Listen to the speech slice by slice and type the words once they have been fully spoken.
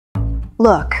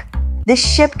Look, this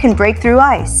ship can break through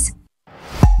ice.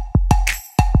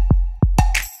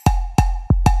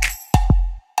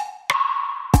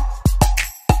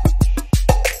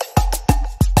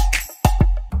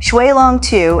 Xuelong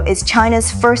 2 is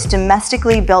China's first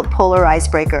domestically built polar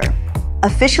icebreaker.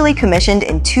 Officially commissioned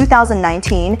in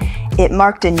 2019, it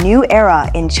marked a new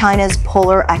era in China's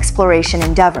polar exploration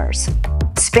endeavors.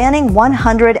 Spanning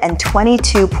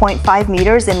 122.5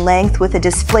 meters in length with a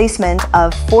displacement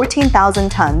of 14,000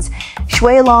 tons,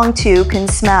 Xuelong 2 can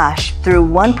smash through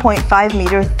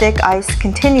 1.5-meter thick ice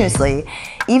continuously,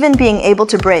 even being able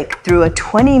to break through a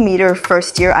 20-meter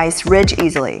first-year ice ridge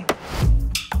easily.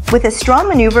 With a strong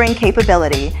maneuvering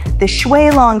capability, the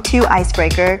Xuelong 2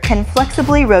 icebreaker can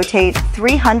flexibly rotate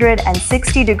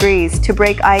 360 degrees to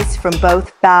break ice from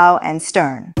both bow and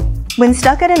stern. When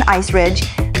stuck at an ice ridge,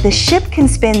 the ship can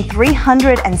spin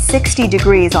 360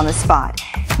 degrees on the spot,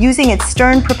 using its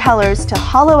stern propellers to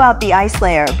hollow out the ice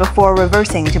layer before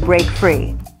reversing to break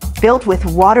free. Built with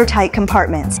watertight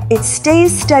compartments, it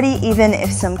stays steady even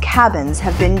if some cabins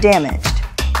have been damaged.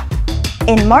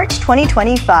 In March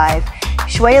 2025,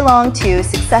 Xuelong 2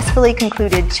 successfully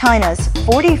concluded China's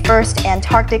 41st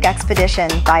Antarctic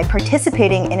expedition by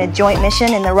participating in a joint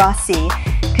mission in the Ross Sea,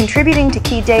 contributing to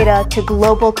key data to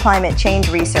global climate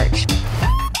change research.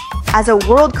 As a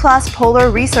world-class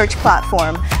polar research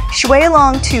platform,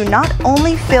 Xuelong 2 not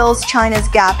only fills China's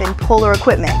gap in polar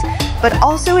equipment, but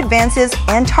also advances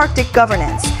Antarctic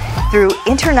governance through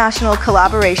international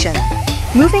collaboration.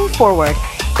 Moving forward,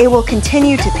 it will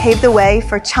continue to pave the way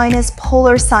for China's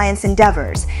polar science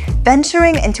endeavors,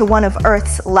 venturing into one of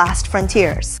Earth's last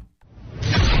frontiers.